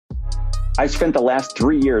I spent the last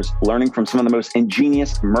 3 years learning from some of the most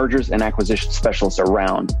ingenious mergers and acquisition specialists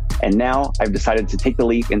around. And now I've decided to take the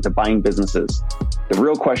leap into buying businesses. The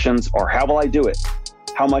real questions are, how will I do it?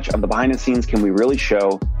 How much of the behind the scenes can we really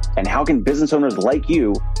show? And how can business owners like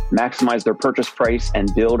you maximize their purchase price and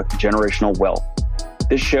build generational wealth?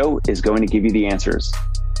 This show is going to give you the answers.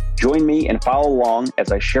 Join me and follow along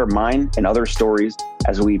as I share mine and other stories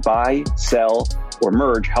as we buy, sell, or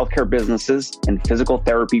merge healthcare businesses and physical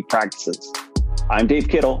therapy practices. I'm Dave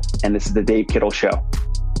Kittle, and this is The Dave Kittle Show.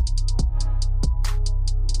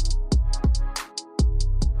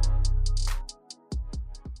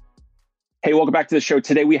 Hey, welcome back to the show.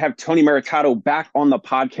 Today we have Tony Maritato back on the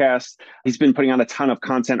podcast. He's been putting on a ton of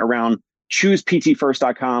content around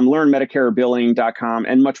chooseptfirst.com, learnmedicarebilling.com,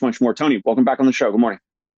 and much, much more. Tony, welcome back on the show. Good morning.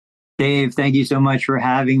 Dave, thank you so much for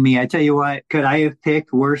having me. I tell you what, could I have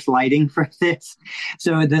picked worse lighting for this?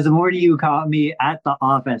 So this morning you caught me at the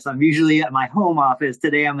office. I'm usually at my home office.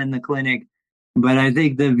 Today I'm in the clinic, but I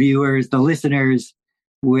think the viewers, the listeners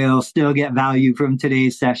will still get value from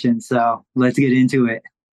today's session. So let's get into it.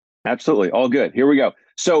 Absolutely. All good. Here we go.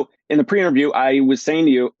 So in the pre-interview, I was saying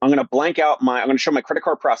to you, I'm going to show my credit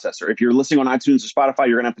card processor. If you're listening on iTunes or Spotify,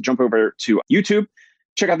 you're going to have to jump over to YouTube.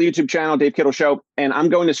 Check out the YouTube channel, Dave Kittle Show. And I'm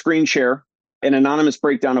going to screen share an anonymous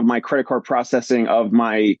breakdown of my credit card processing of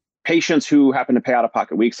my patients who happen to pay out of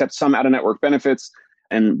pocket. We accept some out-of-network benefits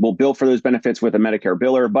and we'll bill for those benefits with a Medicare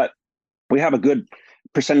biller. But we have a good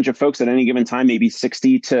percentage of folks at any given time, maybe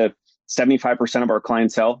 60 to 75% of our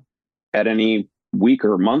clientele at any week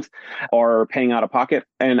or month are paying out of pocket.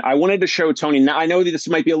 And I wanted to show Tony. Now, I know that this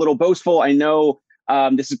might be a little boastful. I know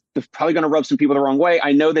this is probably going to rub some people the wrong way.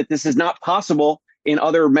 I know that this is not possible in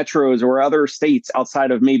other metros or other states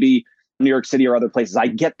outside of maybe New York City or other places. I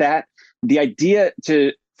get that. The idea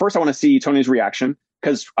first, I want to see Tony's reaction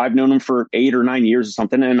because I've known him for 8 or 9 years or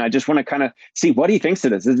something. And I just want to kind of see what he thinks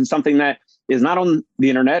of this. This is something that is not on the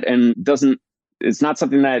internet and it's not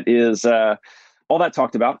something that is all that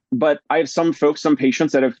talked about. But I have some folks, some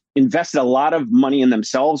patients that have invested a lot of money in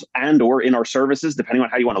themselves and or in our services, depending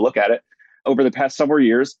on how you want to look at it, over the past several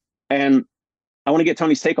years. And I want to get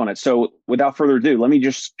Tony's take on it. So without further ado, let me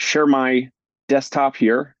just share my desktop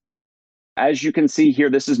here. As you can see here,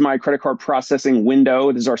 this is my credit card processing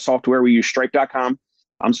window. This is our software. We use stripe.com.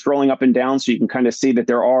 I'm scrolling up and down so you can kind of see that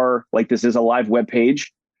this is a live web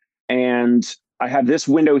page. And I have this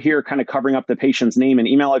window here kind of covering up the patient's name and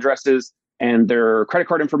email addresses and their credit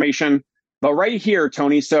card information. But right here,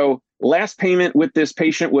 Tony, so last payment with this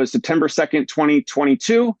patient was September 2nd,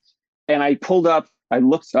 2022. And I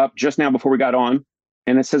looked up just now before we got on,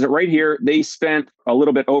 and it says it right here. They spent a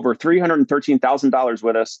little bit over $313,000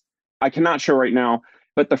 with us. I cannot show right now,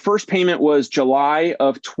 but the first payment was July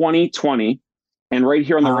of 2020. And right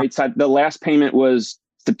here on the right side, the last payment was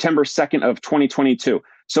September 2nd of 2022.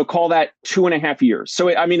 So call that 2.5 years. So,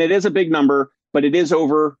 it is a big number, but it is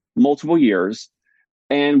over multiple years.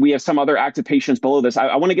 And we have some other active patients below this.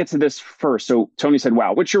 I want to get to this first. So Tony said,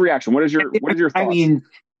 wow, what's your reaction? What is your thoughts?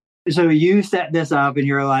 So you set this up and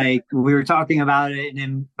you're like, we were talking about it.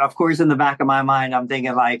 And of course, in the back of my mind, I'm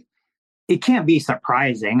thinking like, it can't be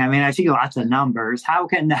surprising. I see lots of numbers. How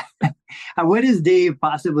can that, what is Dave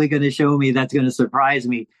possibly going to show me that's going to surprise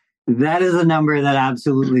me? That is a number that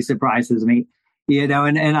absolutely surprises me.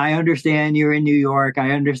 And I understand you're in New York.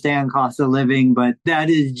 I understand cost of living, but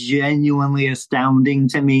that is genuinely astounding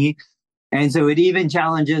to me. And so it even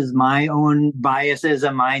challenges my own biases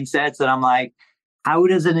and mindsets that I'm like, how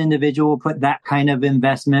does an individual put that kind of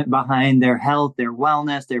investment behind their health, their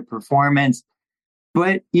wellness, their performance?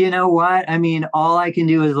 But you know what? All I can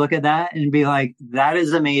do is look at that and be like, that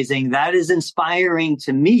is amazing. That is inspiring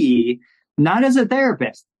to me, not as a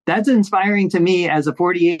therapist. That's inspiring to me as a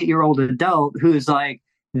 48-year-old adult who's like,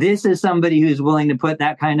 this is somebody who's willing to put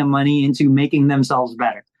that kind of money into making themselves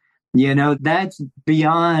better. That's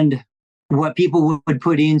beyond what people would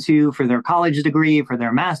put into for their college degree, for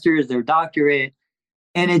their master's, their doctorate.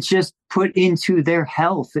 And it's just put into their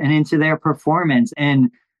health and into their performance.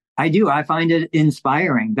 And I find it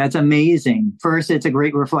inspiring. That's amazing. First, it's a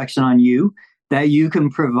great reflection on you that you can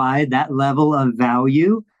provide that level of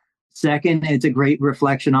value. Second, it's a great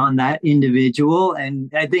reflection on that individual.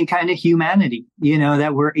 And I think kind of humanity,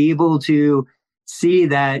 that we're able to see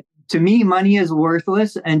that. To me, money is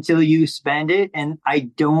worthless until you spend it. And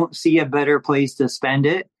I don't see a better place to spend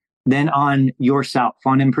it than on yourself,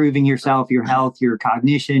 on improving yourself, your health, your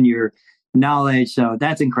cognition, your knowledge. So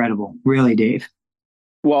that's incredible. Really, Dave.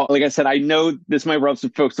 Well, like I said, I know this might rub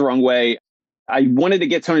some folks the wrong way. I wanted to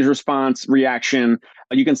get Tony's reaction.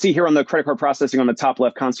 You can see here on the credit card processing on the top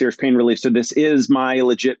left, concierge payment relief. So this is my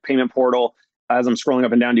legit payment portal. as I'm scrolling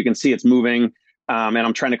up and down, you can see it's moving. And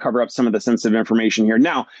I'm trying to cover up some of the sensitive information here.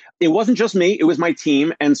 Now, it wasn't just me, it was my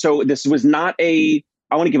team. And so this was not I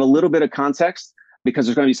want to give a little bit of context because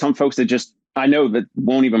there's going to be some folks that just, I know that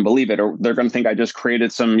won't even believe it, or they're going to think I just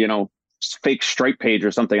created some, fake Stripe page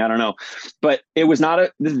or something. I don't know. But this is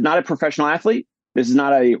not a professional athlete. This is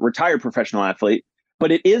not a retired professional athlete,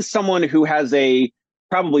 but it is someone who has a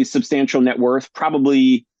probably substantial net worth,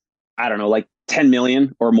 probably, I don't know, like 10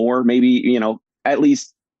 million or more, maybe, at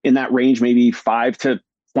least in that range, maybe $5 to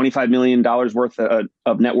 $25 million worth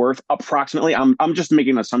of net worth, approximately. I'm just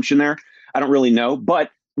making an assumption there. I don't really know, but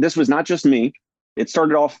this was not just me. It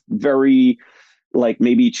started off very like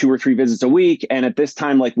maybe 2 or 3 visits a week. And at this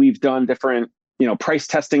time, like we've done different, price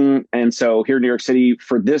testing. And so here in New York City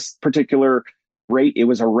for this particular rate, it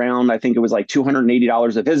was around, I think it was like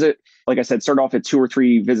 $280 a visit. Like I said, started off at 2 or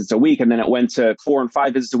 3 visits a week. And then it went to 4 and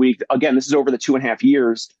 5 visits a week. Again, this is over the 2.5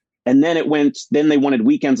 years. And then then they wanted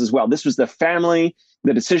weekends as well. This was the family,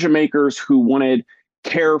 the decision makers who wanted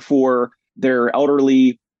care for their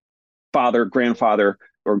elderly father, grandfather,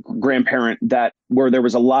 or grandparent where there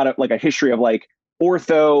was a lot of like a history of like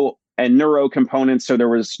ortho and neuro components. So there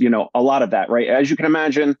was, a lot of that, right? As you can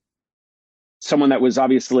imagine, someone that was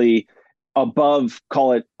obviously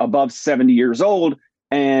call it above 70 years old.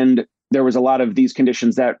 And there was a lot of these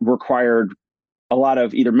conditions that required a lot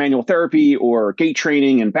of either manual therapy or gait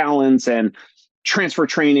training and balance and transfer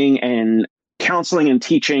training and counseling and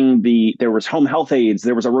teaching. There was home health aides.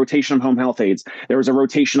 There was a rotation of home health aides. There was a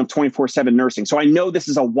rotation of 24/7 nursing. So I know this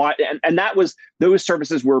is a wide, and those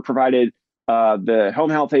services were provided. The home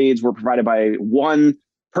health aides were provided by one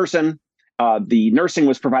person. The nursing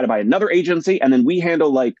was provided by another agency. And then we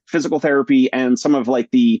handle like physical therapy and some of like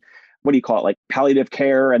what do you call it? Like palliative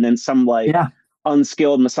care. And then some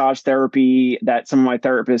unskilled massage therapy that some of my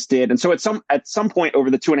therapists did. And so at some point over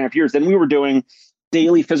the 2.5 years, then we were doing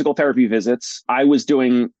daily physical therapy visits. I was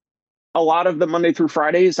doing a lot of the Monday through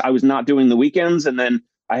Fridays. I was not doing the weekends. And then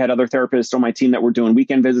I had other therapists on my team that were doing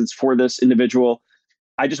weekend visits for this individual.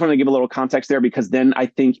 I just want to give a little context there because then I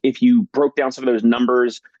think if you broke down some of those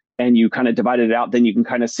numbers and you kind of divided it out, then you can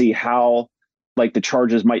kind of see how like the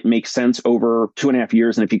charges might make sense over 2.5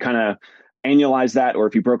 years. And if you kind of annualize that, or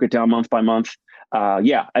if you broke it down month by month,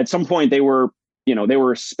 at some point they were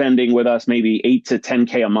spending with us maybe 8 to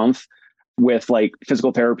 10K a month with like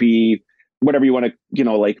physical therapy, whatever you want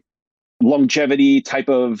to, like longevity type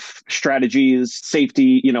of strategies,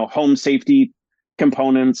 safety, home safety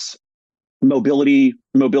components, mobility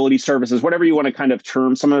services, whatever you want to kind of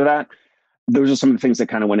term some of that. Those are some of the things that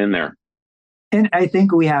kind of went in there. And I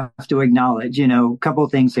think we have to acknowledge, a couple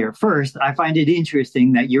of things here. First, I find it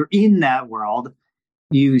interesting that you're in that world.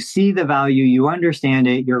 You see the value, you understand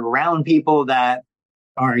it, you're around people that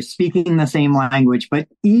are speaking the same language, but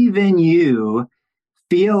even you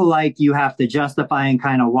feel like you have to justify and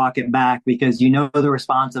kind of walk it back because you know the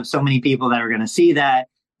response of so many people that are going to see that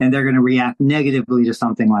and they're going to react negatively to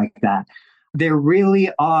something like that. There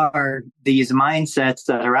really are these mindsets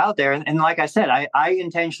that are out there. And like I said, I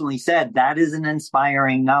intentionally said that is an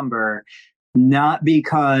inspiring number, not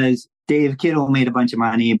because Dave Kittle made a bunch of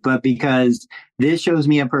money, but because this shows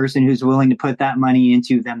me a person who's willing to put that money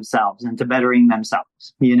into themselves, into bettering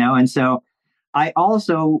themselves, And so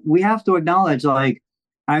we have to acknowledge, like,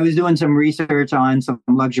 I was doing some research on some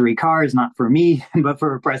luxury cars, not for me, but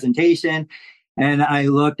for a presentation. And I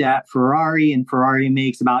looked at Ferrari, and Ferrari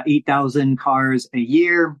makes about 8,000 cars a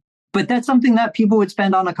year. But that's something that people would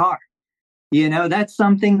spend on a car. That's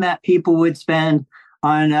something that people would spend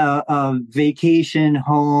on a vacation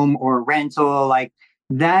home or rental. Like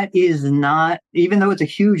that is not, even though it's a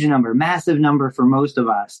huge number, massive number for most of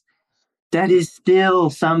us, that is still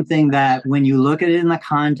something that when you look at it in the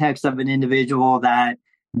context of an individual that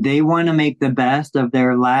they want to make the best of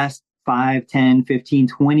their last 5, 10, 15,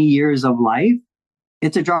 20 years of life,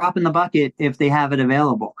 it's a drop in the bucket if they have it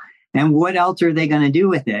available. And what else are they going to do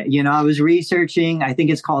with it? I was researching, I think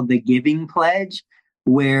it's called the Giving Pledge,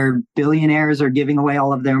 where billionaires are giving away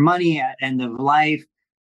all of their money at end of life.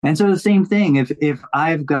 And so the same thing, if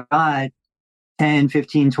I've got 10,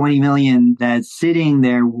 15, 20 million that's sitting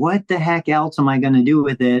there, what the heck else am I going to do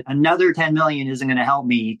with it? Another 10 million isn't going to help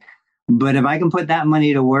me. But if I can put that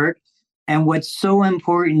money to work, and what's so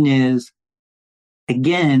important is,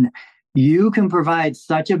 again, you can provide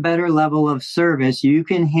such a better level of service. You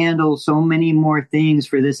can handle so many more things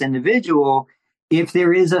for this individual if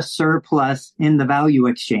there is a surplus in the value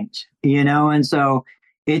exchange, And so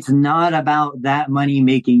it's not about that money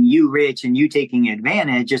making you rich and you taking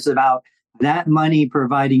advantage. It's about that money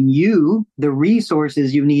providing you the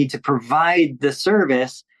resources you need to provide the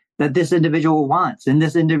service that this individual wants and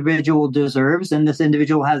this individual deserves and this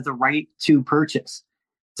individual has the right to purchase.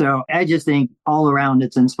 So I just think all around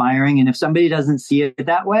it's inspiring. And if somebody doesn't see it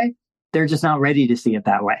that way, they're just not ready to see it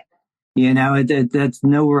that way. That's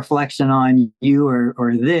no reflection on you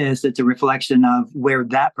or this. It's a reflection of where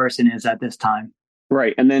that person is at this time.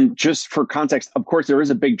 Right. And then just for context, of course, there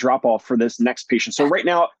is a big drop off for this next patient. So right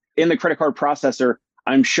now in the credit card processor,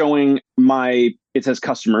 I'm showing it says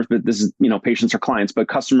customers, but this is, patients or clients, but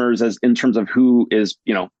customers as in terms of who is,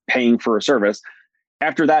 paying for a service.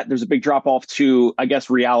 After that, there's a big drop off to, I guess,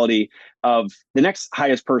 reality of the next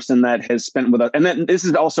highest person that has spent with us. And then this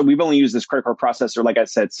is also, we've only used this credit card processor, like I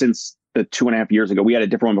said, since the 2.5 years ago. We had a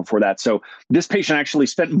different one before that. So this patient actually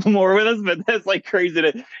spent more with us, but that's like crazy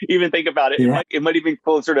to even think about it. Yeah. It might even be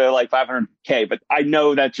closer to like 500K, but I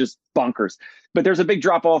know that's just bonkers. But there's a big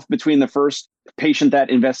drop off between the first patient that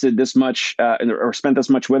invested this much or spent this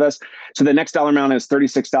much with us. So the next dollar amount is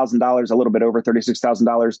 $36,000, a little bit over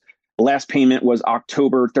 $36,000. The last payment was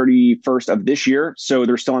October 31st of this year. So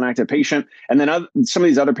they're still an active patient. And then some of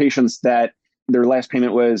these other patients that their last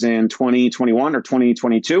payment was in 2021 or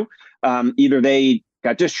 2022, either they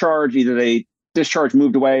got discharged, either they discharged,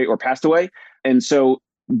 moved away, or passed away. And so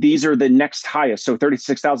these are the next highest. So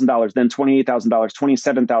 $36,000, then $28,000,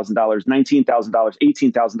 $27,000, $19,000,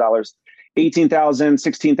 $18,000, $18,000,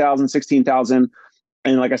 $16,000, $16,000.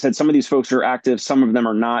 And like I said, some of these folks are active, some of them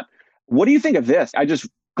are not. What do you think of this? I just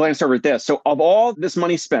glanced over at this. So of all this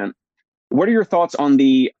money spent, what are your thoughts on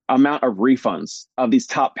the amount of refunds of these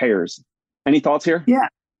top payers? Any thoughts here? Yeah,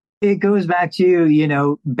 it goes back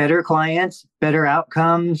to, better clients, better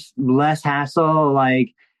outcomes, less hassle.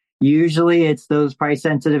 Like usually it's those price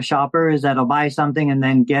sensitive shoppers that'll buy something and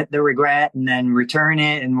then get the regret and then return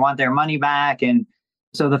it and want their money back. And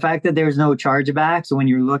so the fact that there's no chargebacks when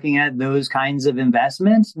you're looking at those kinds of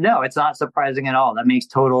investments, no, it's not surprising at all. That makes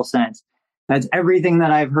total sense. That's everything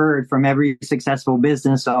that I've heard from every successful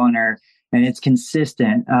business owner, and it's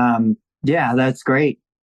consistent. Yeah, that's great.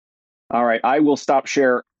 All right, I will stop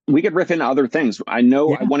share. We could riff into other things. I know.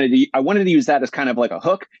 Yeah. I wanted to use that as kind of like a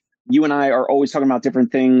hook. You and I are always talking about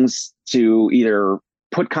different things to either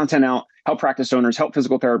put content out, help practice owners, help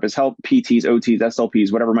physical therapists, help PTs, OTs,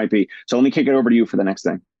 SLPs, whatever it might be. So let me kick it over to you for the next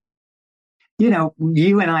thing.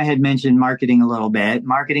 You and I had mentioned marketing a little bit.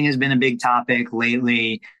 Marketing has been a big topic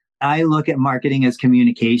lately. I look at marketing as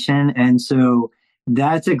communication. And so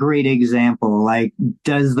that's a great example. Like,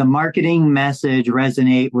 does the marketing message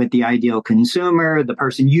resonate with the ideal consumer, the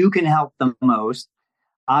person you can help the most?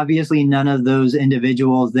 Obviously, none of those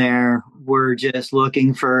individuals there were just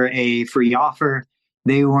looking for a free offer.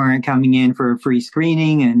 They weren't coming in for a free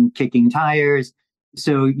screening and kicking tires.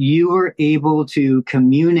 So you were able to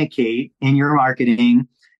communicate in your marketing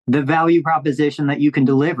the value proposition that you can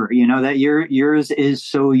deliver, that yours is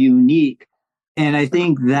so unique. And I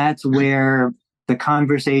think that's where the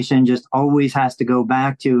conversation just always has to go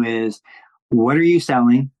back to is, what are you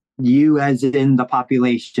selling? You as in the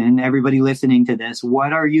population, everybody listening to this,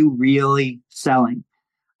 what are you really selling?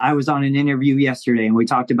 I was on an interview yesterday and we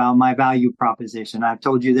talked about my value proposition. I've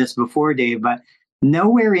told you this before, Dave, but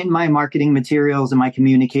nowhere in my marketing materials and my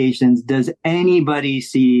communications does anybody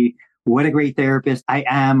see what a great therapist I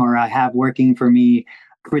am or I have working for me,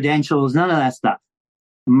 credentials, none of that stuff.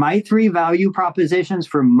 My 3 value propositions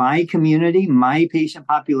for my community, my patient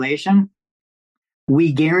population,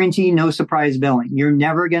 we guarantee no surprise billing. You're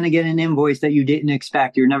never going to get an invoice that you didn't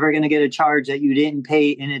expect. You're never going to get a charge that you didn't pay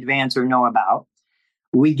in advance or know about.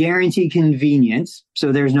 We guarantee convenience.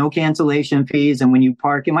 So there's no cancellation fees. And when you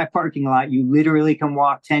park in my parking lot, you literally can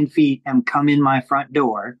walk 10 feet and come in my front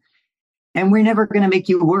door. And we're never going to make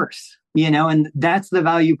you worse, and that's the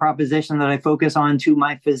value proposition that I focus on to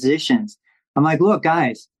my physicians. I'm like, look,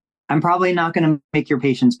 guys, I'm probably not going to make your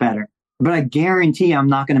patients better, but I guarantee I'm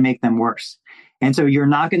not going to make them worse. And so you're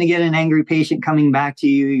not going to get an angry patient coming back to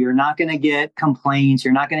you. You're not going to get complaints.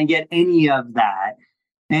 You're not going to get any of that.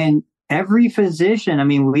 And every physician,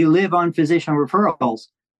 we live on physician referrals.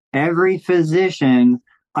 Every physician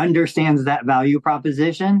understands that value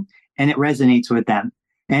proposition and it resonates with them.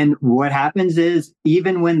 And what happens is,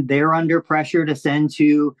 even when they're under pressure to send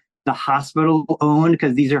to the hospital-owned,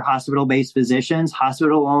 because these are hospital-based physicians,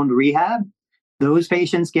 hospital-owned rehab, those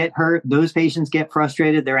patients get hurt. Those patients get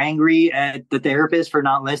frustrated. They're angry at the therapist for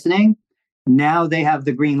not listening. Now they have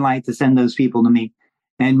the green light to send those people to me.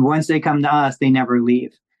 And once they come to us, they never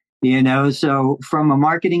leave. So from a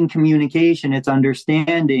marketing communication, it's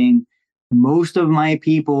understanding most of my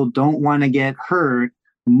people don't want to get hurt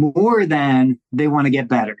more than they want to get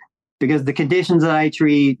better, because the conditions that I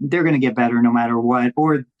treat, they're going to get better no matter what,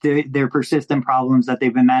 or their persistent problems that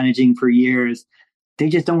they've been managing for years, they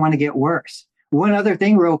just don't want to get worse. One other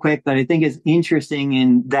thing real quick that I think is interesting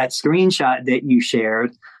in that screenshot that you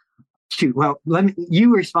shared. Shoot, well,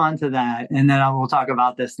 you respond to that, and then I will talk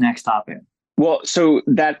about this next topic. Well, so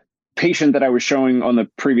that patient that I was showing on the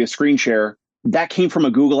previous screen share, that came from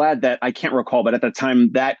a Google ad that I can't recall, but at the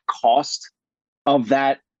time that cost of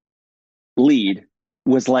that lead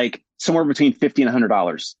was like somewhere between $50 and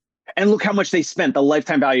 $100. And look how much they spent, the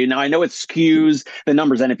lifetime value. Now, I know it skews the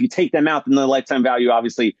numbers. And if you take them out, then the lifetime value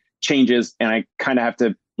obviously changes. And I kind of have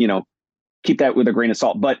to, keep that with a grain of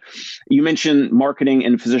salt. But you mentioned marketing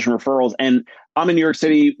and physician referrals. And I'm in New York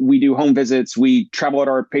City. We do home visits. We travel with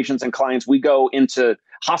our patients and clients. We go into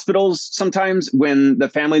hospitals sometimes when the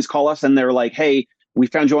families call us and they're like, hey, we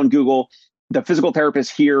found you on Google. The physical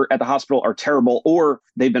therapists here at the hospital are terrible, or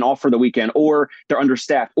they've been off for the weekend, or they're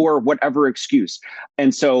understaffed, or whatever excuse.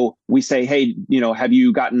 And so we say, hey, have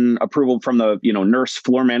you gotten approval from the, nurse,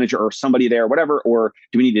 floor manager, or somebody there, whatever, or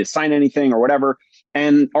do we need to sign anything or whatever?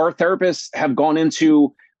 And our therapists have gone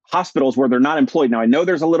into hospitals where they're not employed. Now, I know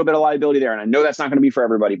there's a little bit of liability there, and I know that's not going to be for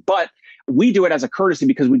everybody, but we do it as a courtesy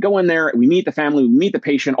because we go in there, we meet the family, we meet the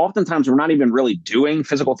patient. Oftentimes, we're not even really doing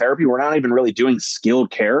physical therapy. We're not even really doing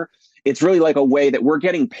skilled care. It's really like a way that we're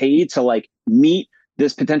getting paid to like meet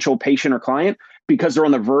this potential patient or client because they're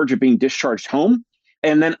on the verge of being discharged home.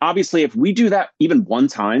 And then obviously, if we do that even one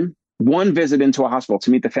time, one visit into a hospital to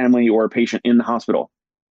meet the family or a patient in the hospital,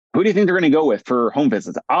 who do you think they're going to go with for home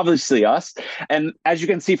visits? Obviously us. And as you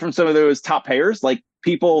can see from some of those top payers, like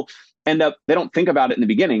people end up, they don't think about it in the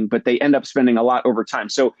beginning, but they end up spending a lot over time.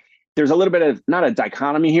 So there's a little bit of not a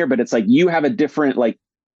dichotomy here, but it's like you have a different, like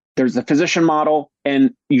there's the physician model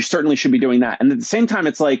and you certainly should be doing that. And at the same time,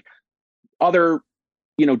 it's like other,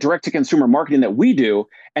 direct to consumer marketing that we do.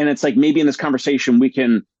 And it's like, maybe in this conversation, we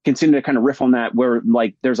can continue to kind of riff on that where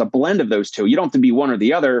like there's a blend of those two. You don't have to be one or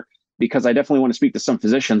the other, because I definitely want to speak to some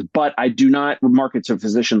physicians, but I do not market to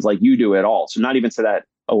physicians like you do at all. So not even to that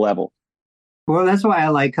level. Well, that's why I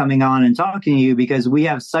like coming on and talking to you, because we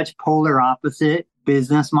have such polar opposite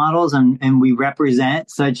business models and we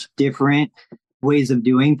represent such different ways of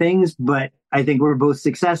doing things. But I think we're both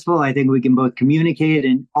successful. I think we can both communicate,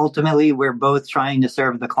 and ultimately we're both trying to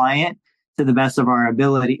serve the client to the best of our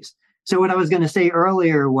abilities. So what I was going to say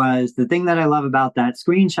earlier was the thing that I love about that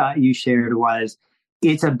screenshot you shared was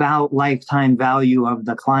it's about lifetime value of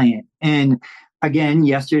the client. And again,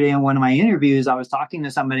 yesterday in one of my interviews, I was talking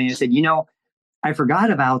to somebody and I said, I forgot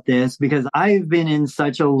about this because I've been in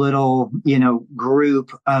such a little,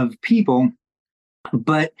 group of people.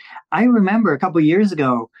 But I remember a couple of years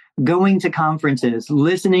ago going to conferences,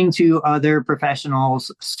 listening to other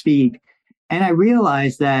professionals speak. And I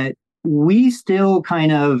realized that we still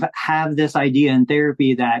kind of have this idea in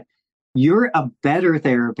therapy that you're a better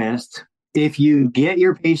therapist if you get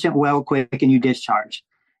your patient well quick and you discharge.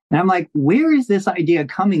 And I'm like, where is this idea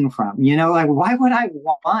coming from? Like, why would I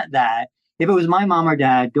want that? If it was my mom or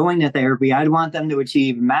dad going to therapy, I'd want them to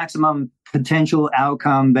achieve maximum potential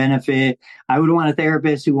outcome benefit. I would want a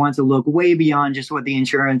therapist who wants to look way beyond just what the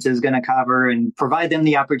insurance is going to cover and provide them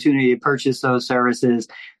the opportunity to purchase those services.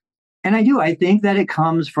 And I think that it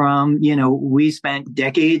comes from, we spent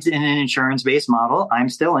decades in an insurance-based model. I'm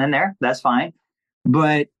still in there. That's fine.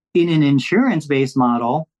 But in an insurance-based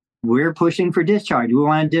model, we're pushing for discharge. We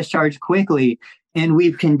want to discharge quickly. And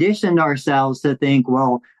we've conditioned ourselves to think,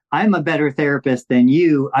 well, I'm a better therapist than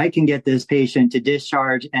you. I can get this patient to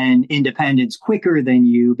discharge and independence quicker than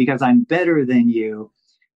you because I'm better than you.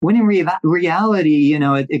 When in reality,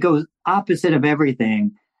 it goes opposite of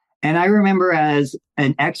everything. And I remember as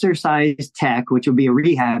an exercise tech, which would be a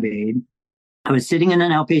rehab aide, I was sitting in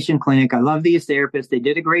an outpatient clinic. I love these therapists. They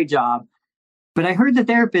did a great job. But I heard the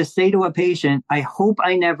therapist say to a patient, I hope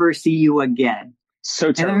I never see you again.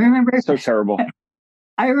 So terrible. So terrible.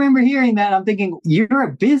 I remember hearing that. I'm thinking, you're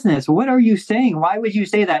a business. What are you saying? Why would you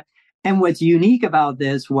say that? And what's unique about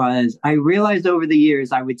this was I realized over the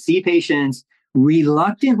years, I would see patients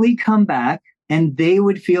reluctantly come back and they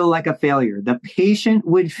would feel like a failure. The patient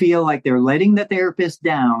would feel like they're letting the therapist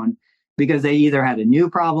down because they either had a new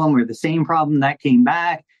problem or the same problem that came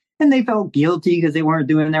back. And they felt guilty because they weren't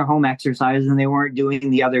doing their home exercise and they weren't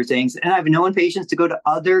doing the other things. And I've known patients to go to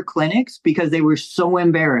other clinics because they were so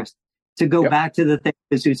embarrassed to go back to the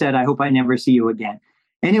therapist who said, I hope I never see you again.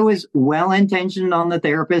 And it was well-intentioned on the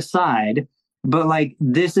therapist's side, but like,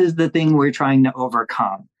 this is the thing we're trying to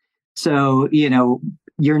overcome. So,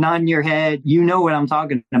 you're nodding your head. You know what I'm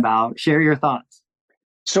talking about. Share your thoughts.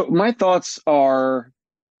 So my thoughts are,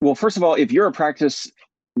 well, first of all, if you're a practice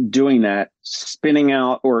doing that, spinning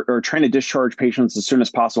out or trying to discharge patients as soon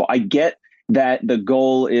as possible, I get that the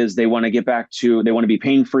goal is they want to be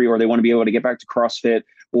pain free, or they want to be able to get back to CrossFit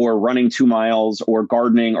or running 2 miles or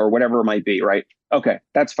gardening or whatever it might be, right? Okay,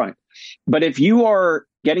 that's fine. But if you are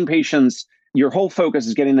getting patients, your whole focus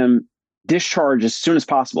is getting them discharged as soon as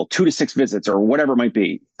possible, 2 to 6 visits or whatever it might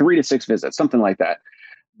be, 3 to 6 visits, something like that,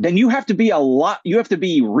 then you have to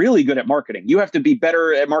be really good at marketing. You have to be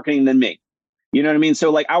better at marketing than me. You know what I mean?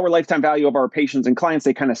 So like our lifetime value of our patients and clients,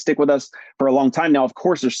 they kind of stick with us for a long time. Now, of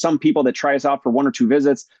course, there's some people that try us out for 1 or 2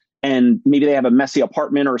 visits, and maybe they have a messy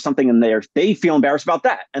apartment or something, and they feel embarrassed about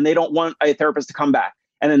that, and they don't want a therapist to come back.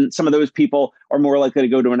 And then some of those people are more likely to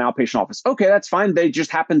go to an outpatient office. Okay, that's fine. They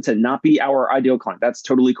just happen to not be our ideal client. That's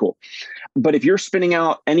totally cool. But if you're spinning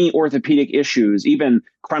out any orthopedic issues, even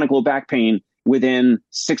chronic low back pain, within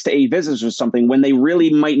 6 to 8 visits or something, when they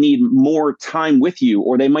really might need more time with you,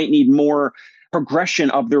 or they might need more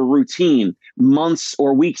progression of their routine months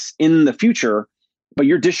or weeks in the future, but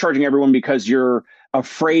you're discharging everyone because you're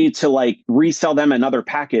afraid to like resell them another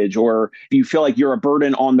package, or you feel like you're a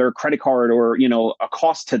burden on their credit card, or, a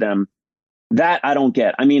cost to them, that I don't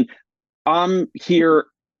get. I mean, we're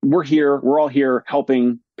all here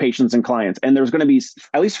helping patients and clients. And there's going to be,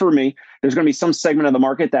 at least for me, there's going to be some segment of the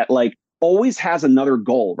market that like always has another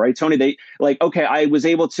goal, right, Tony? They like, okay, I was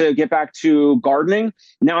able to get back to gardening.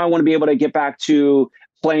 Now I want to be able to get back to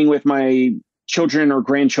playing with my children or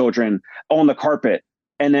grandchildren on the carpet.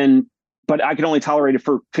 But I can only tolerate it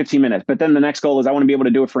for 15 minutes. But then the next goal is I want to be able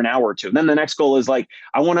to do it for an hour or two. And then the next goal is like,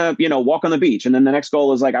 I want to, walk on the beach. And then the next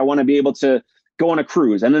goal is like, I want to be able to go on a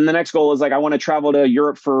cruise. And then the next goal is like, I want to travel to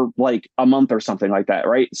Europe for like a month or something like that.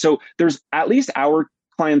 Right. So there's at least our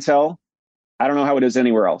clientele. I don't know how it is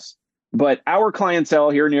anywhere else, but our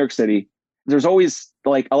clientele here in New York City, there's always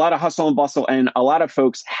like a lot of hustle and bustle, and a lot of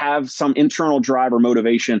folks have some internal drive or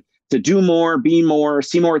motivation to do more, be more,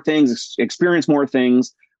 see more things, experience more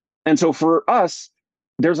things. And so for us,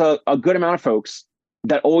 there's a good amount of folks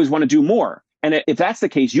that always want to do more. And if that's the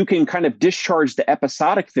case, you can kind of discharge the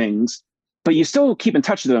episodic things, but you still keep in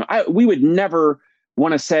touch with them. We would never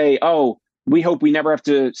want to say, oh, we hope we never have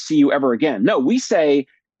to see you ever again. No, we say,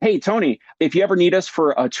 hey, Tony, if you ever need us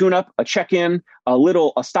for a tune-up, a check-in,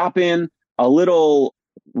 a stop-in,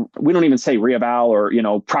 we don't even say reeval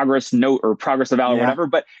or, progress note or progress eval or whatever.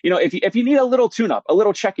 But, if you need a little tune-up, a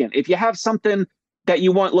little check-in, if you have something that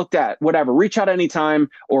you want looked at, whatever, reach out anytime,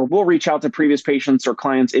 or we'll reach out to previous patients or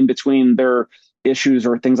clients in between their issues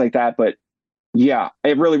or things like that. But yeah,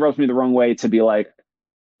 it really rubs me the wrong way to be like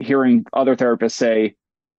hearing other therapists say,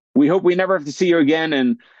 we hope we never have to see you again.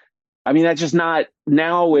 And I mean, that's just not,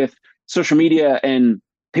 now with social media and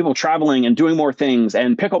people traveling and doing more things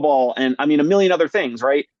and pickleball and I mean, a million other things,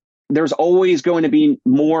 right? There's always going to be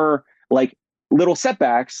more like little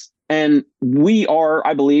setbacks. And we are,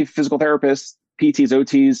 I believe, physical therapists, PTs,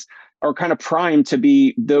 OTs are kind of primed to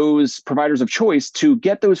be those providers of choice to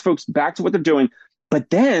get those folks back to what they're doing, but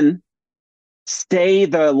then stay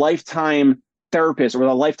the lifetime therapist or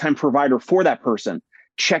the lifetime provider for that person.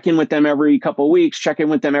 Check in with them every couple of weeks, check in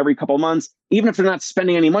with them every couple of months. Even if they're not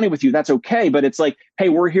spending any money with you, that's okay. But it's like, hey,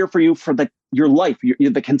 we're here for you for your life,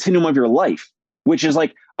 the continuum of your life, which is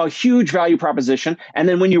like a huge value proposition. And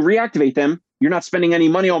then when you reactivate them, you're not spending any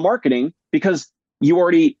money on marketing because you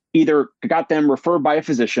already either got them referred by a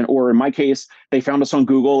physician, or in my case, they found us on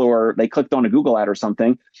Google or they clicked on a Google ad or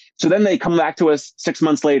something. So then they come back to us 6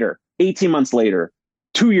 months later, 18 months later,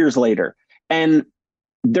 2 years later, and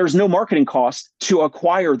there's no marketing cost to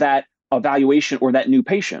acquire that evaluation or that new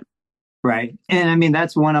patient. Right. And I mean,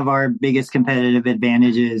 that's one of our biggest competitive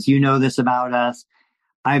advantages. You know this about us.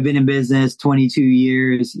 I've been in business 22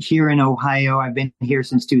 years here in Ohio. I've been here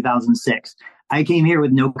since 2006. I came here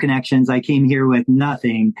with no connections. I came here with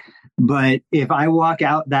nothing. But if I walk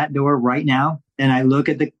out that door right now and I look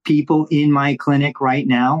at the people in my clinic right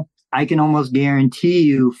now, I can almost guarantee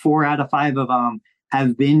you 4 out of 5 of them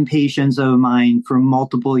have been patients of mine for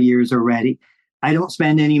multiple years already. I don't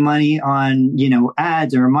spend any money on,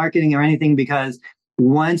 ads or marketing or anything, because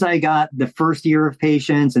once I got the first year of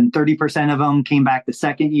patients and 30% of them came back the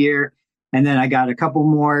second year, and then I got a couple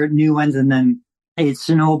more new ones, and then it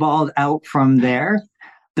snowballed out from there.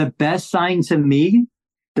 The best sign to me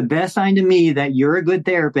that you're a good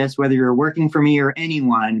therapist, whether you're working for me or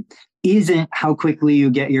anyone, isn't how quickly you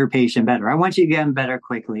get your patient better. I want you to get them better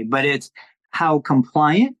quickly, but it's how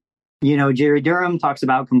compliant. Jerry Durham talks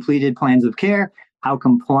about completed plans of care. How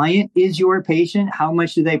compliant is your patient? How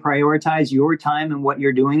much do they prioritize your time and what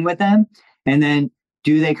you're doing with them? And then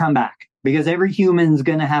do they come back? Because every human's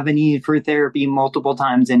going to have a need for therapy multiple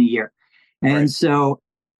times in a year. And right. So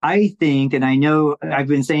I think, and I know I've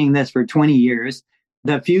been saying this for 20 years,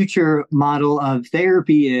 the future model of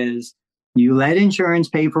therapy is You let insurance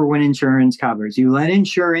pay for what insurance covers. You let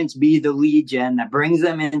insurance be the lead gen that brings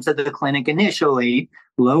them into the clinic initially,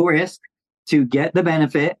 low risk, to get the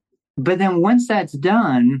benefit. But then once that's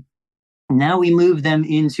done, now we move them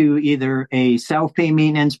into either a self-pay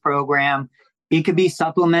maintenance program. It could be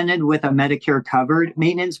supplemented with a Medicare covered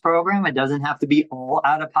maintenance program. It doesn't have to be all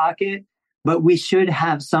out of pocket, but we should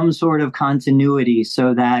have some sort of continuity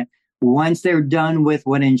so that once they're done with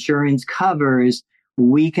what insurance covers,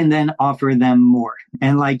 we can then offer them more.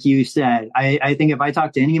 And like you said, I think if I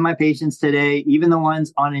talk to any of my patients today, even the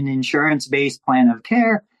ones on an insurance-based plan of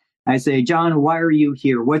care, I say, John, why are you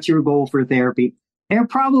here? What's your goal for therapy? They're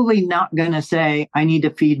probably not going to say, I need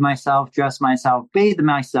to feed myself, dress myself, bathe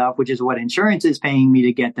myself, which is what insurance is paying me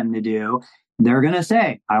to get them to do. They're going to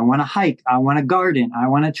say, I want to hike, I want to garden, I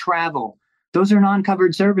want to travel. Those are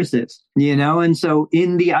non-covered services, And so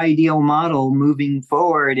in the ideal model moving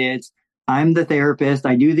forward, it's I'm the therapist,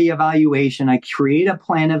 I do the evaluation, I create a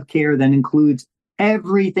plan of care that includes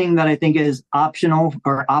everything that I think is optional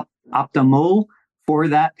or optimal for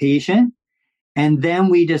that patient. And then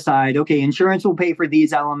we decide, okay, insurance will pay for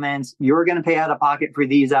these elements. You're going to pay out of pocket for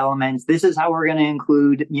these elements. This is how we're going to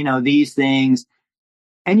include, these things.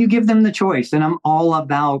 And you give them the choice. And I'm all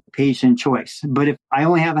about patient choice. But if I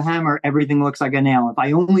only have a hammer, everything looks like a nail. If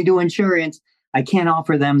I only do insurance, I can't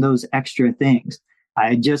offer them those extra things.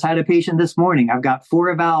 I just had a patient this morning. I've got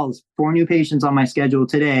 4 evals, 4 new patients on my schedule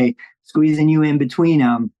today, squeezing you in between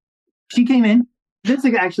them. She came in. This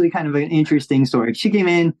is actually kind of an interesting story. She came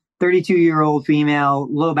in, 32-year-old female,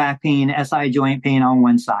 low back pain, SI joint pain on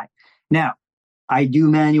one side. Now, I do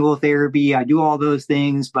manual therapy. I do all those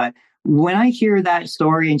things. But when I hear that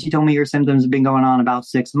story, and she told me her symptoms have been going on about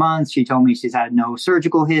 6 months, she told me she's had no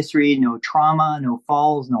surgical history, no trauma, no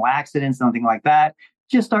falls, no accidents, nothing like that.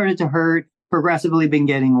 Just started to hurt, progressively been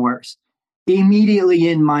getting worse. Immediately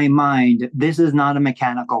in my mind, this is not a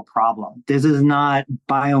mechanical problem. This is not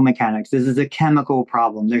biomechanics. This is a chemical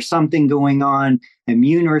problem. There's something going on,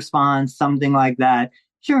 immune response, something like that.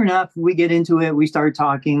 Sure enough, we get into it. We start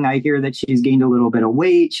talking. I hear that she's gained a little bit of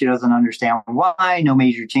weight. She doesn't understand why. No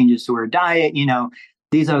major changes to her diet,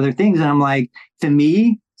 these other things. And I'm like, to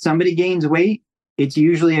me, somebody gains weight, it's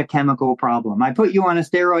usually a chemical problem. I put you on a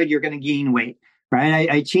steroid, you're going to gain weight. Right?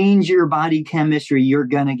 I change your body chemistry, you're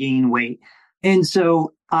going to gain weight. And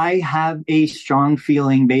so I have a strong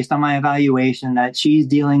feeling based on my evaluation that she's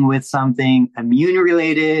dealing with something immune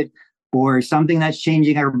related or something that's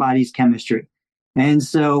changing her body's chemistry. And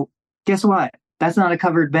so guess what? That's not a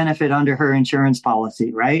covered benefit under her insurance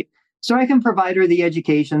policy, right? So I can provide her the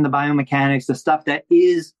education, the biomechanics, the stuff that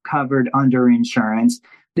is covered under insurance.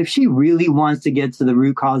 If she really wants to get to the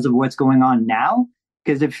root cause of what's going on now,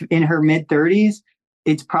 because if in her mid 30s,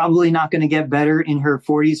 it's probably not going to get better in her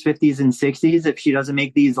 40s, 50s, and 60s if she doesn't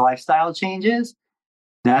make these lifestyle changes.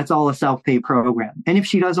 That's all a self-pay program. And if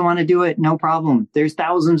she doesn't want to do it, no problem. There's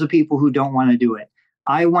thousands of people who don't want to do it.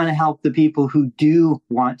 I want to help the people who do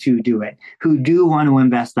want to do it, who do want to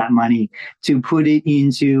invest that money to put it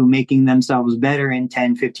into making themselves better in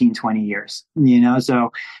 10, 15, 20 years.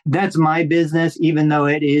 So that's my business, even though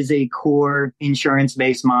it is a core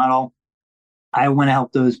insurance-based model. I want to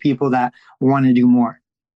help those people that want to do more.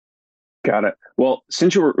 Got it. Well,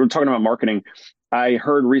 since you were talking about marketing, I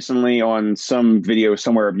heard recently on some video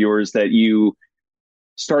somewhere of yours that you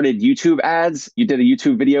started YouTube ads. You did a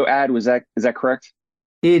YouTube video ad. Is that correct?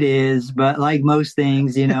 It is, but like most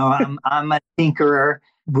things, I'm a tinkerer.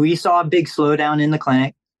 We saw a big slowdown in the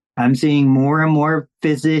clinic. I'm seeing more and more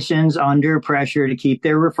physicians under pressure to keep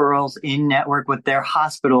their referrals in network with their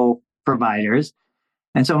hospital providers.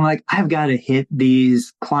 And so I'm like, I've got to hit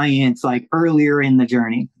these clients like earlier in the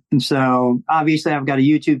journey. And so obviously I've got a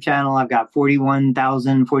YouTube channel. I've got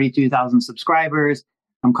 42,000 subscribers.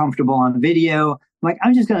 I'm comfortable on video. I'm like,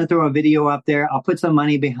 I'm just going to throw a video up there. I'll put some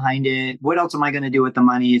money behind it. What else am I going to do with the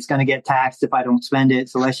money? It's going to get taxed if I don't spend it.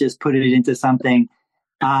 So let's just put it into something.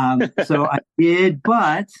 So I did,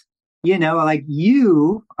 but like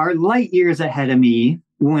you are light years ahead of me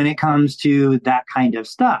when it comes to that kind of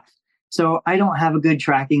stuff. So I don't have a good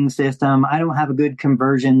tracking system. I don't have a good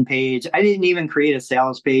conversion page. I didn't even create a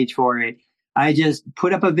sales page for it. I just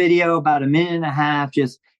put up a video about a minute and a half,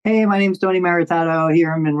 just, hey, my name's Tony Maritato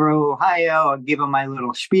here in Monroe, Ohio. I'll give them my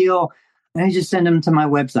little spiel. And I just send them to my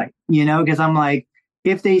website, because I'm like,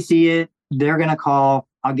 if they see it, they're going to call.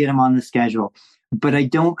 I'll get them on the schedule. But I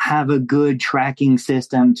don't have a good tracking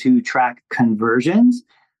system to track conversions.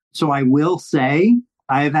 So I will say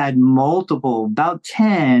I've had about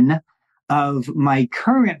 10 of my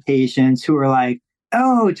current patients who are like,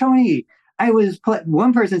 oh, Tony,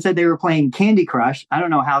 one person said they were playing Candy Crush. I don't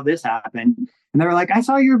know how this happened. And they were like, I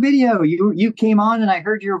saw your video. You came on and I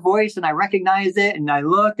heard your voice and I recognized it. And I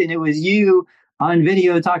looked and it was you on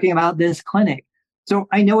video talking about this clinic. So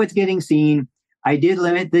I know it's getting seen. I did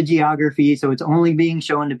limit the geography. So it's only being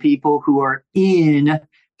shown to people who are in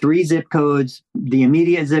 3 zip codes, the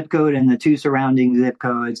immediate zip code and the 2 surrounding zip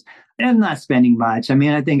codes. And I'm not spending much. I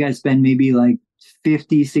mean, I think I spend maybe like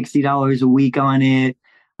 $50, $60 a week on it.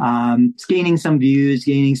 It's gaining some views,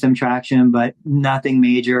 gaining some traction, but nothing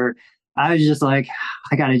major. I was just like,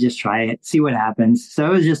 I got to just try it, see what happens. So it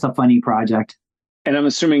was just a funny project. And I'm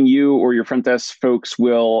assuming you or your front desk folks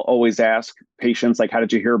will always ask patients, like, how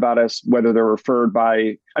did you hear about us? Whether they're referred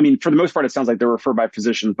by, I mean, for the most part, it sounds like they're referred by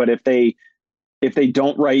physicians, but if they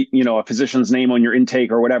don't write, a physician's name on your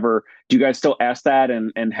intake or whatever, do you guys still ask that?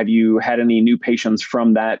 And have you had any new patients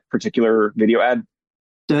from that particular video ad?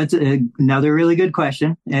 So it's another really good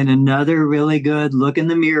question and another really good look in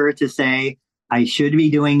the mirror to say, I should be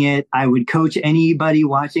doing it. I would coach anybody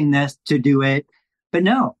watching this to do it. But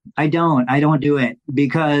no, I don't. I don't do it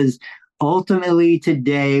because ultimately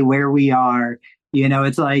today where we are,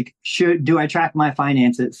 it's like, do I track my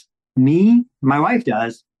finances? Me, my wife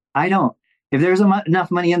does. I don't. If there's enough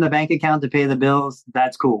money in the bank account to pay the bills,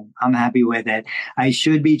 that's cool. I'm happy with it. I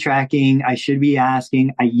should be tracking. I should be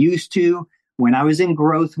asking. I used to when I was in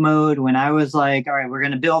growth mode, when I was like, all right, we're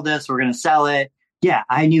going to build this, we're going to sell it. Yeah,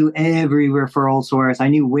 I knew every referral source. I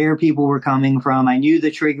knew where people were coming from. I knew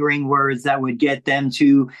the triggering words that would get them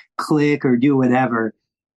to click or do whatever.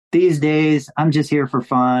 These days, I'm just here for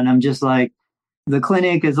fun. I'm just like, the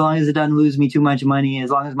clinic, as long as it doesn't lose me too much money,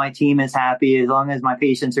 as long as my team is happy, as long as my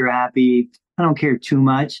patients are happy, I don't care too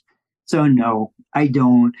much. So no, I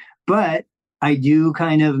don't. But I do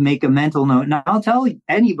kind of make a mental note. And I'll tell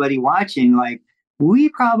anybody watching, like, we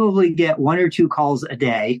probably get 1 or 2 calls a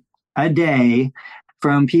day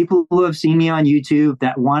from people who have seen me on YouTube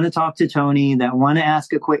that want to talk to Tony, that want to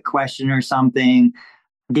ask a quick question or something.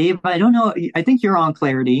 Dave, I don't know. I think you're on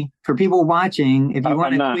Clarity. For people watching, if you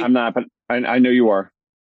want to... I'm not, but I know you are.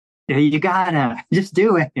 You gotta just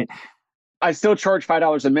do it. I still charge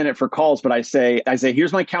 $5 a minute for calls, but I say,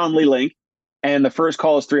 here's my Calendly link, and the first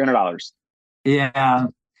call is $300. Yeah.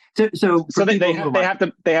 So they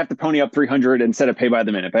have to pony up 300 instead of pay by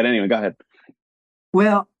the minute. But anyway, go ahead.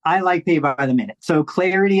 Well, I like pay by the minute. So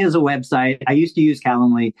Clarity is a website. I used to use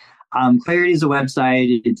Calendly. Clarity is a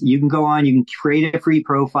website. You can go on, you can create a free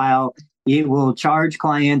profile. It will charge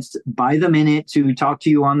clients by the minute to talk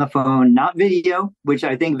to you on the phone, not video, which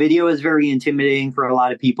I think video is very intimidating for a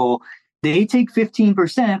lot of people. They take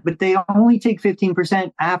 15%, but they only take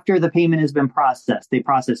 15% after the payment has been processed. They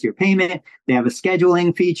process your payment. They have a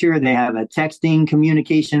scheduling feature. They have a texting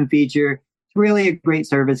communication feature. It's really a great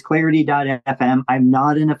service, clarity.fm. I'm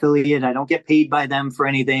not an affiliate. I don't get paid by them for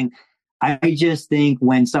anything. I just think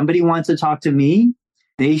when somebody wants to talk to me,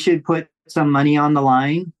 they should put some money on the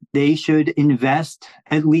line. They should invest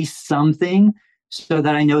at least something so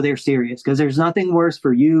that I know they're serious. Because there's nothing worse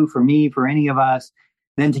for you, for me, for any of us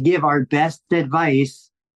than to give our best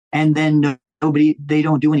advice and then they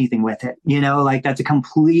don't do anything with it. Like that's a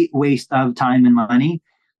complete waste of time and money.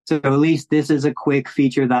 So at least this is a quick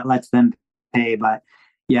feature that lets them pay. But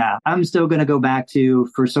yeah, I'm still going to go back to,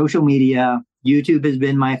 for social media, YouTube has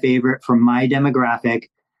been my favorite for my demographic,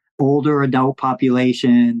 older adult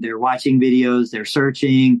population. They're watching videos, they're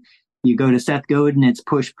searching. You go to Seth Godin, it's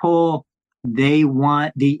push pull. They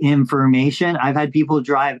want the information. I've had people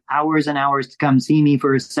drive hours and hours to come see me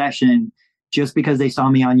for a session just because they saw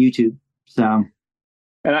me on YouTube. So,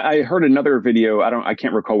 and I heard another video. I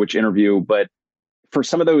can't recall which interview, but for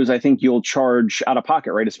some of those, I think you'll charge out of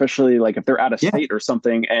pocket, right? Especially like if they're out of state or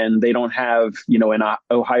something and they don't have, an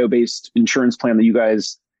Ohio-based insurance plan that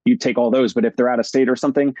you take all those. But if they're out of state or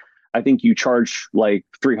something, I think you charge like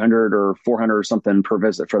 $300 or $400 or something per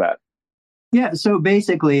visit for that. Yeah. So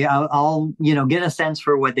basically I'll get a sense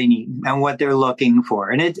for what they need and what they're looking for.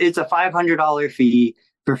 And it's a $500 fee.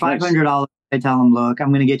 For $500, nice. I tell them, look, I'm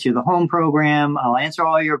going to get you the home program. I'll answer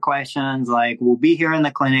all your questions. Like, we'll be here in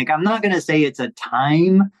the clinic. I'm not going to say it's a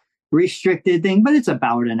time restricted thing, but it's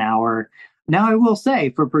about an hour. Now I will say,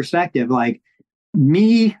 for perspective, like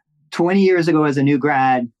me 20 years ago as a new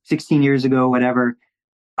grad, 16 years ago, whatever,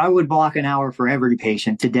 I would block an hour for every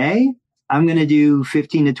patient. Today, I'm going to do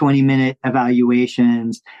 15 to 20 minute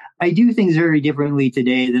evaluations. I do things very differently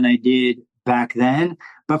today than I did back then.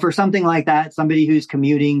 But for something like that, somebody who's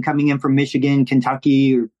commuting, coming in from Michigan,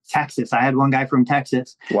 Kentucky, or Texas, I had one guy from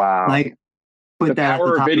Texas. Wow. Like, put the that power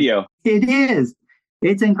at the top of video. It is.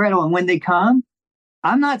 It's incredible. And when they come,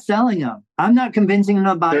 I'm not selling them. I'm not convincing them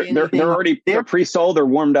about anything. They're pre-sold. They're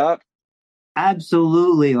warmed up.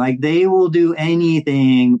 Absolutely. Like they will do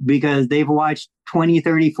anything because they've watched 20,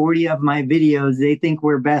 30, 40 of my videos. They think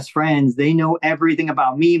we're best friends. They know everything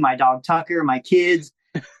about me, my dog Tucker, my kids.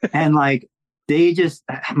 And like they just,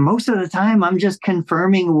 most of the time, I'm just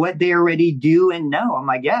confirming what they already do and know. I'm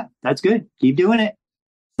like, yeah, that's good. Keep doing it.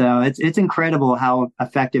 So it's incredible how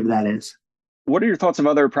effective that is. What are your thoughts of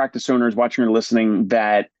other practice owners watching or listening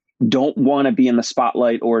that don't want to be in the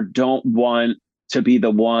spotlight or don't want to be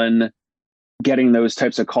the one getting those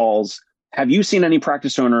types of calls? Have you seen any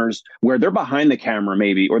practice owners where they're behind the camera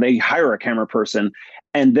maybe, or they hire a camera person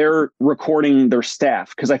and they're recording their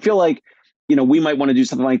staff? Because I feel like, we might want to do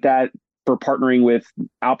something like that for partnering with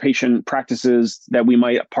outpatient practices that we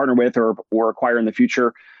might partner with or acquire in the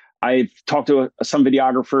future. I've talked to some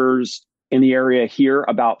videographers in the area here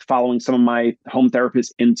about following some of my home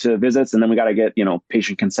therapists into visits, and then we got to get,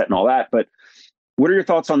 patient consent and all that. But what are your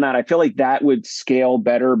thoughts on that? I feel like that would scale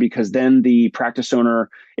better because then the practice owner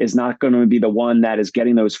is not going to be the one that is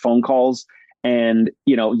getting those phone calls. And,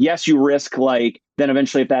 yes, you risk like then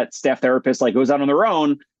eventually if that staff therapist like goes out on their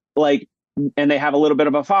own, like, and they have a little bit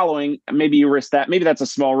of a following, maybe you risk that. Maybe that's a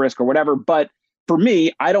small risk or whatever. But for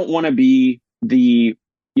me, I don't want to be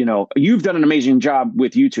you've done an amazing job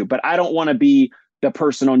with YouTube, but I don't want to be the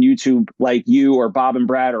person on YouTube like you or Bob and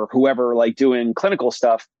Brad or whoever like doing clinical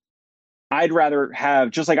stuff. I'd rather have,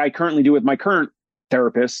 just like I currently do with my current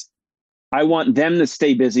therapist, I want them to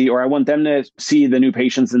stay busy or I want them to see the new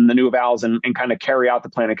patients and the new evals and kind of carry out the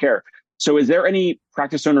plan of care. So is there any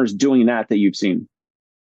practice owners doing that you've seen?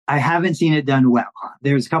 I haven't seen it done well.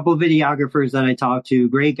 There's a couple of videographers that I talk to,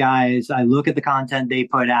 great guys. I look at the content they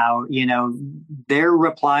put out, their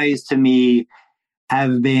replies to me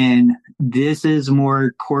have been, this is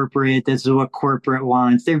more corporate. This is what corporate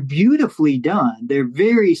wants. They're beautifully done. They're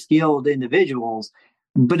very skilled individuals,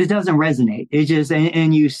 but it doesn't resonate. It just,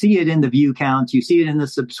 and you see it in the view counts. You see it in the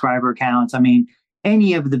subscriber counts. I mean,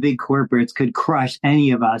 any of the big corporates could crush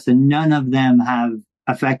any of us, and none of them have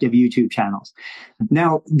effective YouTube channels.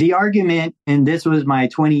 Now, the argument, and this was my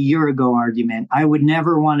 20-year ago argument, I would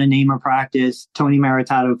never want to name a practice Tony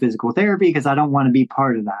Maritato Physical Therapy because I don't want to be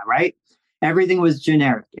part of that, right? Everything was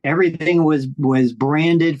generic. Everything was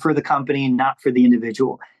branded for the company, not for the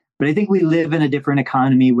individual. But I think we live in a different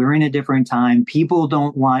economy. We're in a different time. People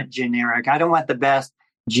don't want generic. I don't want the best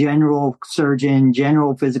general surgeon,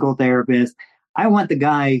 general physical therapist. I want the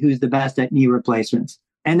guy who's the best at knee replacements.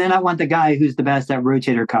 And then I want the guy who's the best at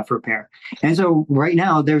rotator cuff repair. And so right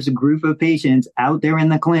now there's a group of patients out there in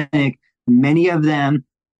the clinic. Many of them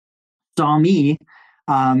saw me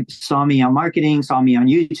on marketing, saw me on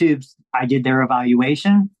YouTube. I did their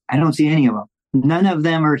evaluation. I don't see any of them. None of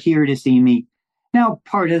them are here to see me. Now,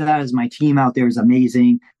 part of that is my team out there is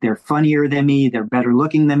amazing. They're funnier than me. They're better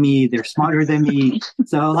looking than me. They're smarter than me.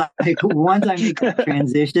 So like once I make that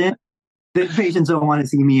transition, the patients don't want to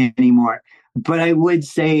see me anymore. But I would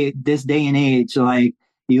say this day and age, like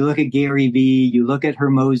you look at Gary Vee, you look at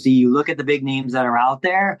Hermosi, you look at the big names that are out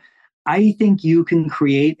there, I think you can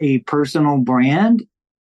create a personal brand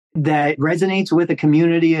that resonates with a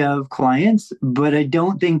community of clients, but I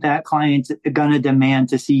don't think that client's going to demand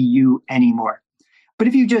to see you anymore. But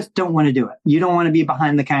if you just don't want to do it, you don't want to be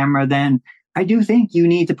behind the camera, then I do think you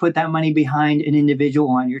need to put that money behind an individual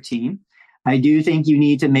on your team. I do think you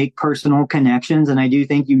need to make personal connections, and I do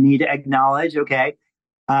think you need to acknowledge, okay,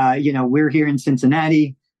 we're here in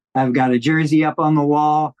Cincinnati. I've got a jersey up on the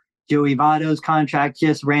wall. Joey Votto's contract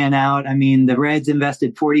just ran out. I mean, the Reds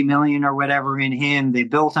invested $40 million or whatever in him. They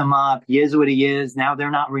built him up. He is what he is. Now they're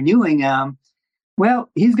not renewing him. Well,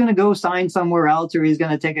 he's going to go sign somewhere else, or he's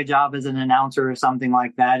going to take a job as an announcer or something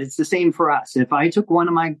like that. It's the same for us. If I took one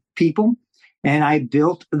of my people and I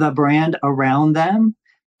built the brand around them,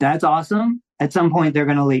 that's awesome. At some point, they're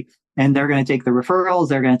going to leave and they're going to take the referrals.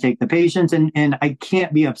 They're going to take the patients. And I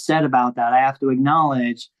can't be upset about that. I have to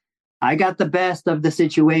acknowledge I got the best of the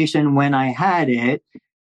situation when I had it.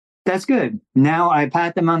 That's good. Now I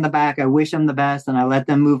pat them on the back. I wish them the best and I let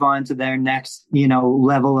them move on to their next,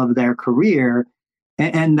 level of their career.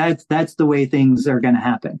 And that's the way things are going to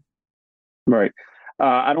happen. Right.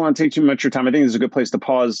 I don't want to take too much of your time. I think this is a good place to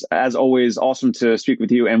pause. As always, awesome to speak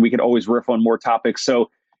with you, and we could always riff on more topics. So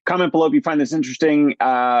comment below if you find this interesting.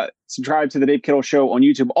 Subscribe to the Dave Kittle Show on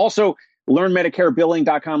YouTube. Also,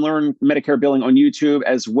 learnmedicarebilling.com, learn Medicare billing on YouTube,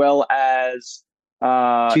 as well as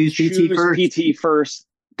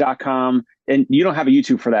chooseptfirst.com. And you don't have a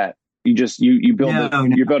YouTube for that. You just you build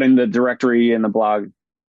you're building the directory and the blog.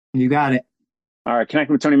 You got it. All right. Connect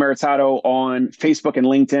with Tony Maritato on Facebook and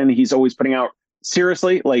LinkedIn. He's always putting out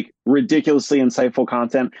seriously, like ridiculously insightful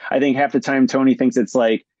content. I think half the time Tony thinks it's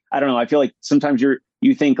like, I don't know. I feel like sometimes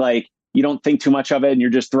you think like you don't think too much of it and you're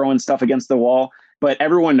just throwing stuff against the wall. But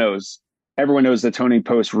everyone knows that Tony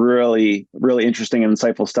posts really, really interesting and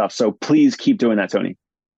insightful stuff. So please keep doing that, Tony.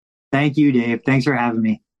 Thank you, Dave. Thanks for having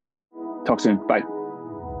me. Talk soon. Bye.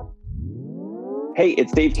 Hey,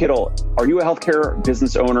 it's Dave Kittle. Are you a healthcare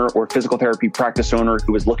business owner or physical therapy practice owner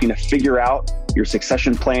who is looking to figure out your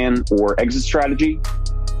succession plan or exit strategy?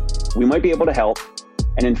 We might be able to help.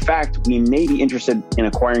 And in fact, we may be interested in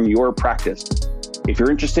acquiring your practice. If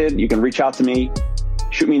you're interested, you can reach out to me.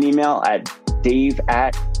 Shoot me an email at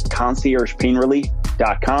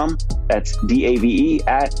dave@conciergepainrelief.com. That's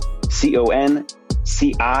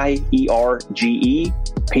DAVE@CONCIERGE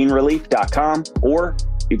painrelief.com, or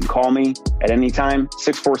you can call me at any time,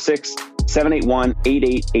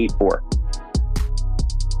 646-781-8884.